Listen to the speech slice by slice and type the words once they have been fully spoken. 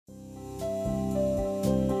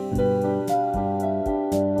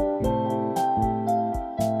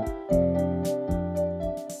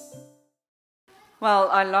Well,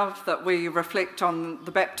 I love that we reflect on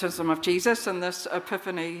the baptism of Jesus in this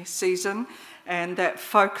Epiphany season, and that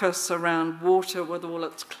focus around water with all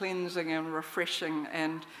its cleansing and refreshing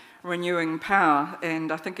and renewing power. And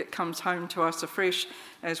I think it comes home to us afresh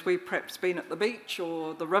as we've perhaps been at the beach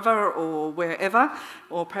or the river or wherever,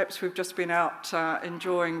 or perhaps we've just been out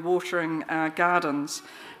enjoying watering our gardens,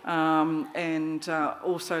 and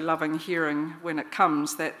also loving hearing when it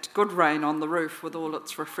comes that good rain on the roof with all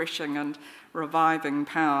its refreshing and reviving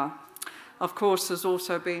power. Of course, there's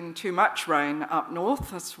also been too much rain up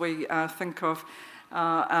north as we think of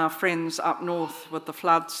our friends up north with the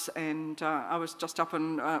floods, and I was just up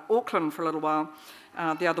in Auckland for a little while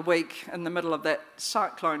the other week in the middle of that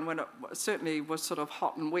cyclone when it certainly was sort of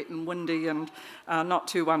hot and wet and windy and not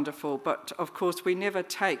too wonderful. But of course, we never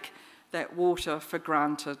take that water for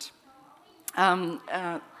granted. Helen,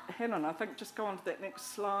 I think just go on to that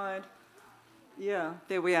next slide. Yeah,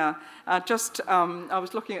 there we are. I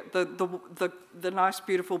was looking at the nice,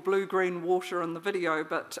 beautiful blue-green water in the video,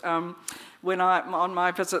 but when on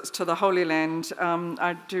my visits to the Holy Land,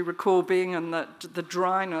 I do recall being in the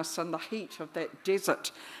dryness and the heat of that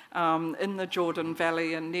desert in the Jordan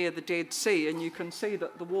Valley and near the Dead Sea, and you can see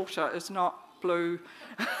that the water is not blue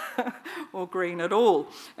or green at all,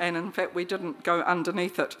 and in fact we didn't go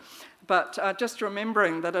underneath it. But just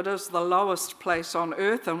remembering that it is the lowest place on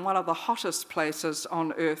earth and one of the hottest places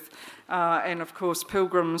on earth. And of course,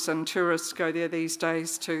 pilgrims and tourists go there these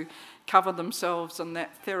days to cover themselves in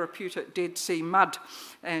that therapeutic Dead Sea mud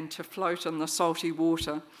and to float in the salty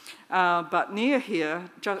water. But near here,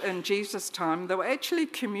 in Jesus' time, there were actually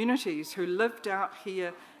communities who lived out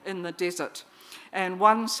here in the desert. And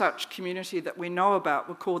one such community that we know about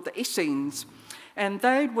were called the Essenes. And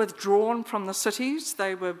they'd withdrawn from the cities.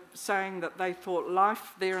 They were saying that they thought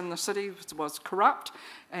life there in the city was corrupt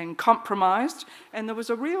and compromised. And there was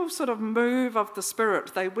a real sort of move of the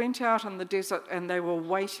Spirit. They went out in the desert and they were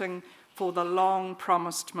waiting for the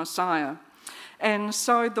long-promised Messiah. And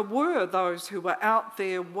so there were those who were out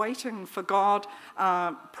there waiting for God,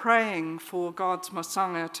 praying for God's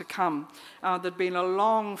Messiah to come. There'd been a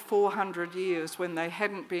long 400 years when they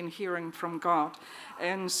hadn't been hearing from God.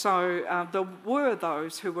 And so there were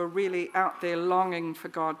those who were really out there longing for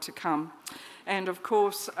God to come. And of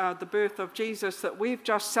course, the birth of Jesus that we've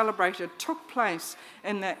just celebrated took place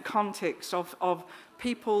in that context of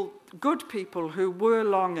people, good people who were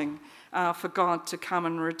longing for God to come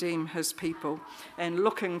and redeem his people and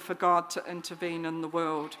looking for God to intervene in the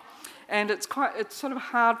world. And it's sort of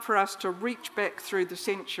hard for us to reach back through the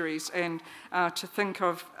centuries and to think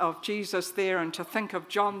of Jesus there and to think of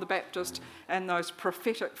John the Baptist and those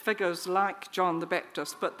prophetic figures like John the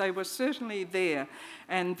Baptist, but they were certainly there,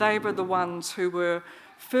 and they were the ones who were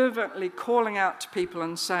fervently calling out to people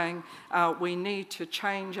and saying, we need to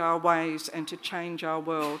change our ways and to change our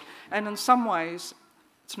world. And in some ways,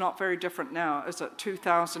 it's not very different now, is it?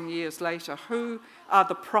 2,000 years later, who are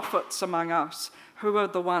the prophets among us? Who are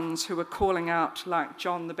the ones who are calling out like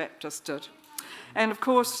John the Baptist did? And of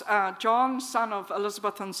course, John, son of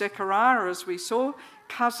Elizabeth and Zechariah, as we saw,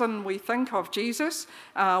 cousin, we think, of Jesus,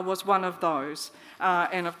 was one of those.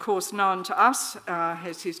 And of course, known to us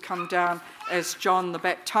as he's come down as John the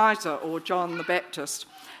Baptizer or John the Baptist.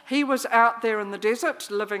 He was out there in the desert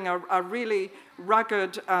living a really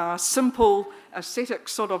rugged, simple, ascetic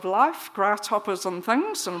sort of life, grasshoppers and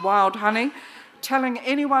things and wild honey, telling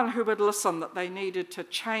anyone who would listen that they needed to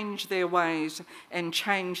change their ways and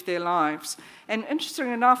change their lives. And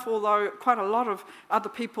interestingly enough, although quite a lot of other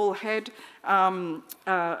people had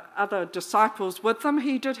other disciples with them,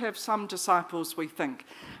 he did have some disciples, we think,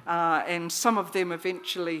 and some of them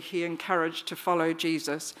eventually he encouraged to follow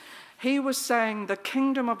Jesus. He was saying, the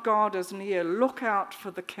kingdom of God is near. Look out for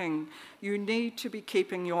the king. You need to be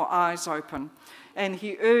keeping your eyes open. And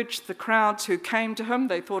he urged the crowds who came to him.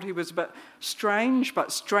 They thought he was a bit strange,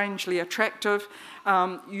 but strangely attractive.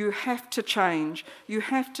 You have to change. You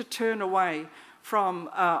have to turn away from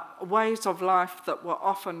ways of life that were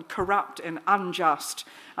often corrupt and unjust.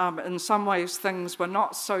 In some ways, things were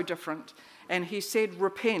not so different. And he said,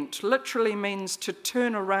 repent, literally means to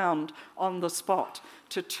turn around on the spot,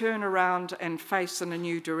 to turn around and face in a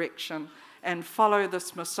new direction and follow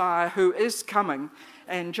this Messiah who is coming.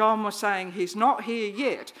 And John was saying he's not here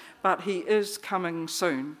yet, but he is coming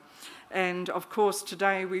soon. And of course,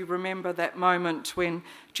 today we remember that moment when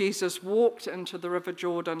Jesus walked into the River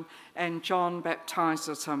Jordan and John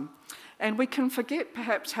baptizes him. And we can forget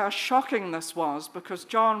perhaps how shocking this was, because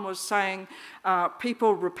John was saying,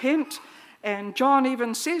 people repent. And John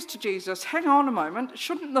even says to Jesus, hang on a moment,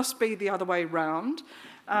 shouldn't this be the other way round?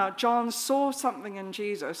 John saw something in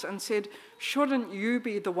Jesus and said, shouldn't you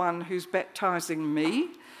be the one who's baptizing me?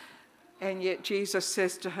 And yet Jesus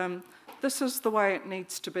says to him, this is the way it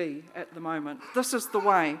needs to be at the moment. This is the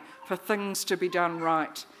way for things to be done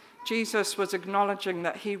right. Jesus was acknowledging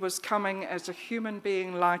that he was coming as a human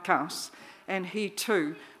being like us, and he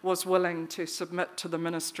too was willing to submit to the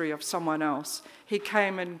ministry of someone else. He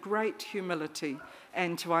came in great humility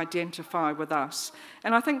and to identify with us.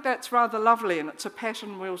 And I think that's rather lovely, and it's a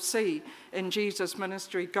pattern we'll see in Jesus'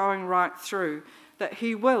 ministry going right through, that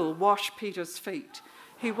he will wash Peter's feet.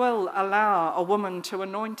 He will allow a woman to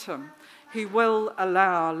anoint him. He will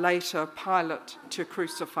allow later Pilate to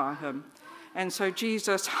crucify him. And so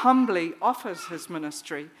Jesus humbly offers his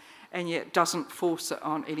ministry and yet doesn't force it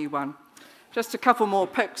on anyone. Just a couple more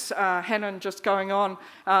pics, Hannon just going on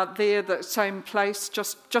there, the same place,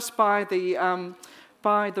 just by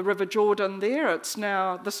the River Jordan there. It's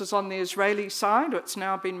now, this is on the Israeli side, it's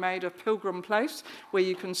now been made a pilgrim place where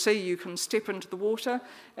you can step into the water,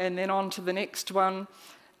 and then on to the next one.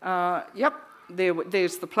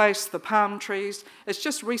 There's the place, the palm trees. It's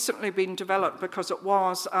just recently been developed because it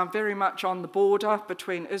was very much on the border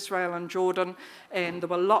between Israel and Jordan, and there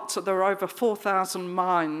were over 4,000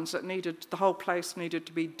 mines that the whole place needed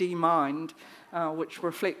to be demined, which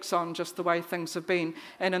reflects on just the way things have been.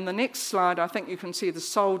 And in the next slide, I think you can see the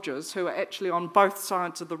soldiers who are actually on both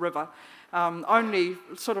sides of the river. Only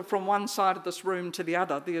sort of from one side of this room to the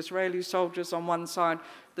other, the Israeli soldiers on one side,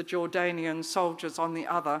 the Jordanian soldiers on the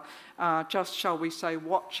other, just, shall we say,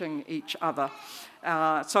 watching each other.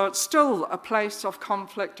 So it's still a place of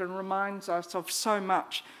conflict and reminds us of so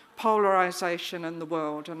much polarization in the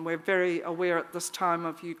world, and we're very aware at this time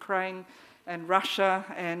of Ukraine and Russia,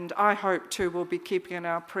 and I hope too we'll be keeping in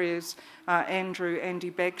our prayers Andy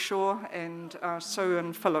Bagshaw and Sue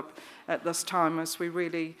and Philip at this time, as we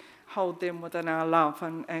really hold them within our love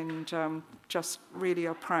and just really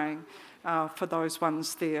are praying for those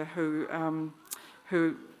ones there who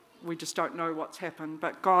we just don't know what's happened,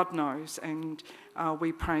 but God knows, and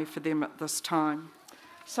we pray for them at this time.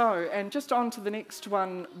 So, and just on to the next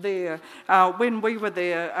one there, when we were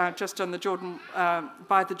there just in the Jordan,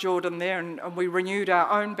 by the Jordan there, and we renewed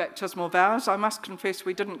our own baptismal vows, I must confess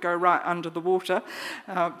we didn't go right under the water,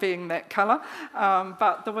 being that colour,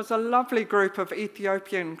 but there was a lovely group of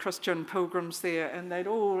Ethiopian Christian pilgrims there, and they'd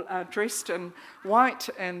all dressed in white,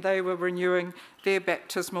 and they were renewing their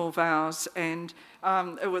baptismal vows, and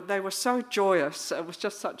they were so joyous. It was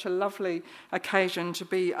just such a lovely occasion to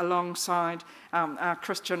be alongside our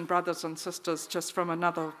Christian brothers and sisters just from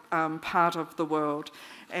another part of the world,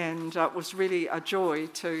 and it was really a joy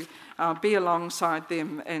to be alongside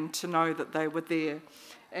them and to know that they were there.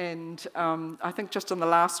 And I think just in the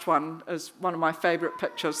last one is one of my favourite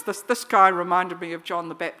pictures. This guy reminded me of John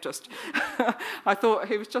the Baptist. I thought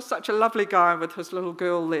he was just such a lovely guy with his little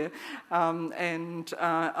girl there. And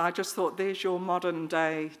I just thought, there's your modern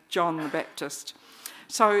day John the Baptist.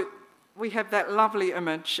 So we have that lovely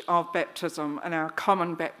image of baptism and our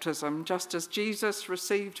common baptism, just as Jesus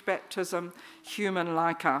received baptism, human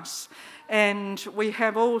like us. And we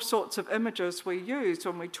have all sorts of images we use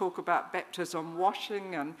when we talk about baptism,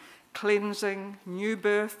 washing and cleansing, new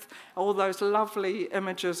birth, all those lovely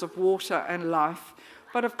images of water and life.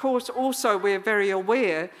 But of course, also we're very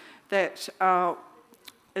aware that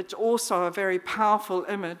it's also a very powerful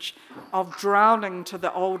image of drowning to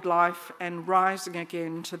the old life and rising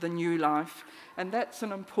again to the new life. And that's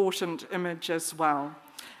an important image as well.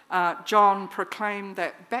 John proclaimed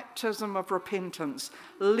that baptism of repentance,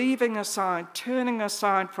 leaving aside, turning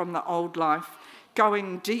aside from the old life,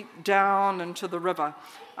 going deep down into the river,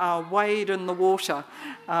 wade in the water,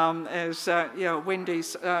 as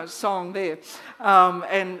Wendy's song there.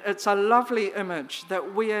 And it's a lovely image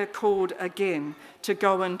that we are called again to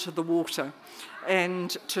go into the water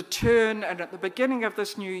and to turn, and at the beginning of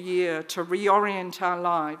this new year, to reorient our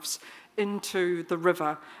lives into the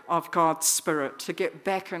river of God's Spirit, to get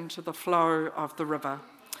back into the flow of the river.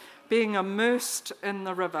 Being immersed in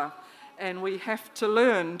the river, and we have to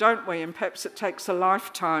learn, don't we, and perhaps it takes a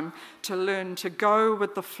lifetime to learn to go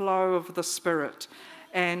with the flow of the Spirit.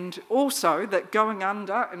 And also that going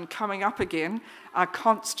under and coming up again are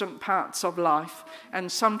constant parts of life.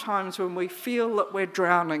 And sometimes when we feel that we're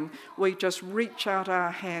drowning, we just reach out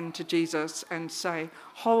our hand to Jesus and say,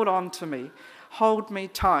 hold on to me. Hold me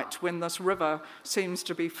tight when this river seems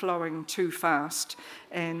to be flowing too fast.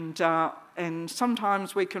 And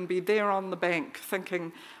sometimes we can be there on the bank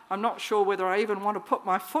thinking, I'm not sure whether I even want to put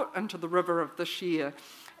my foot into the river of this year.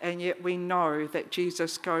 And yet we know that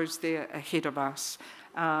Jesus goes there ahead of us,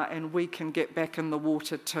 and we can get back in the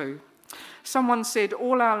water too. Someone said,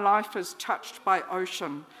 all our life is touched by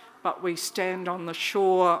ocean, but we stand on the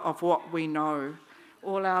shore of what we know.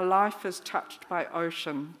 All our life is touched by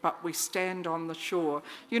ocean, but we stand on the shore.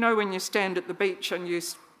 You know when you stand at the beach and you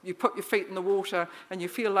put your feet in the water and you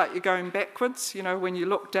feel like you're going backwards, you know, when you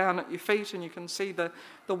look down at your feet and you can see the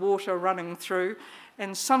water running through.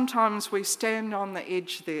 And sometimes we stand on the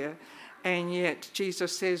edge there, and yet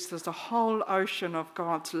Jesus says there's a whole ocean of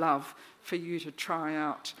God's love for you to try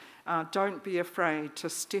out. Don't be afraid to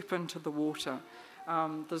step into the water.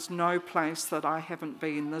 There's no place that I haven't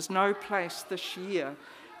been. There's no place this year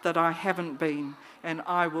that I haven't been, and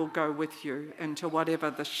I will go with you into whatever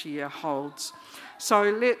this year holds. So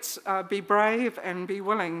let's be brave and be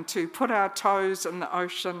willing to put our toes in the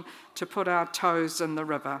ocean, to put our toes in the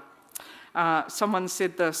river. Someone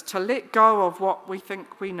said this, to let go of what we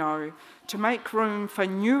think we know, to make room for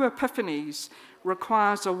new epiphanies,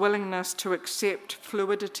 requires a willingness to accept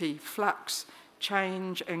fluidity, flux,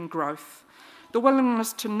 change and growth. The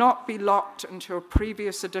willingness to not be locked into a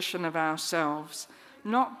previous edition of ourselves,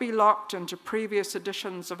 not be locked into previous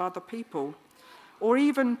editions of other people, or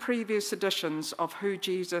even previous editions of who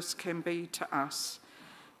Jesus can be to us.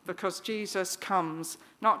 Because Jesus comes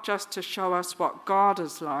not just to show us what God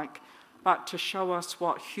is like, but to show us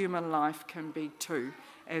what human life can be too,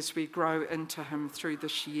 as we grow into him through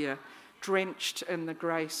this year, drenched in the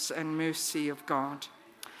grace and mercy of God.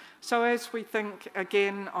 So as we think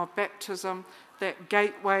again of baptism, that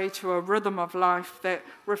gateway to a rhythm of life that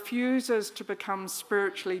refuses to become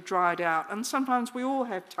spiritually dried out, and sometimes we all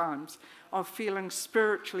have times of feeling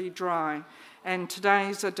spiritually dry, and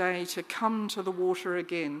today's a day to come to the water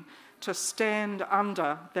again, to stand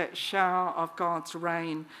under that shower of God's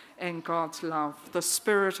rain and God's love, the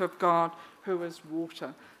Spirit of God who is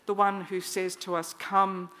water, the one who says to us,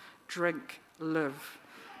 come, drink, live.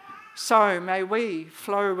 So may we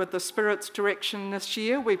flow with the Spirit's direction this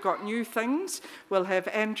year. We've got new things. We'll have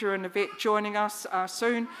Andrew and Yvette joining us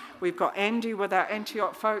soon. We've got Andy with our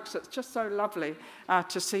Antioch folks. It's just so lovely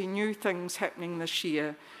to see new things happening this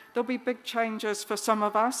year. There'll be big changes for some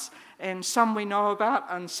of us, and some we know about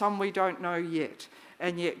and some we don't know yet.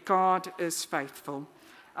 And yet God is faithful.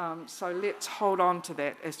 So let's hold on to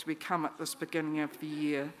that as we come at this beginning of the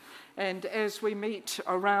year. And as we meet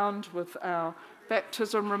around with our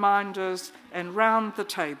baptism reminders and round the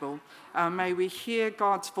table, may we hear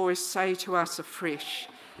God's voice say to us afresh,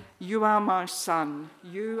 you are my son,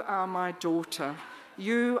 you are my daughter,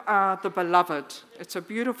 you are the beloved. It's a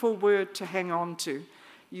beautiful word to hang on to.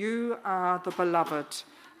 You are the beloved,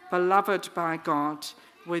 beloved by God.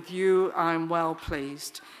 With you I'm well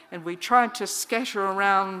pleased. And we tried to scatter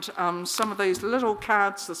around some of these little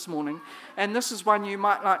cards this morning, and this is one you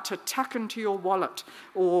might like to tuck into your wallet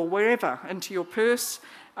or wherever, into your purse,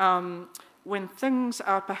 when things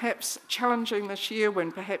are perhaps challenging this year,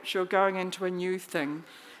 when perhaps you're going into a new thing.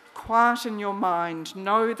 Quieten your mind,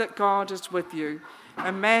 know that God is with you.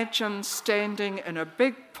 Imagine standing in a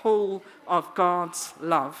big pool of God's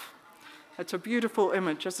love. It's a beautiful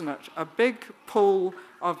image, isn't it? A big pool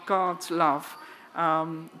of God's love,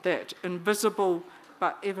 that invisible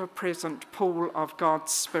but ever-present pool of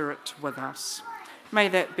God's Spirit with us. May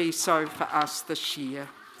that be so for us this year.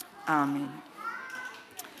 Amen.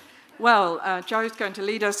 Well, Joe's going to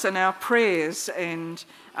lead us in our prayers, and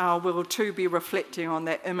we'll too be reflecting on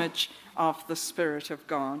that image of the Spirit of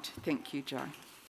God. Thank you, Joe.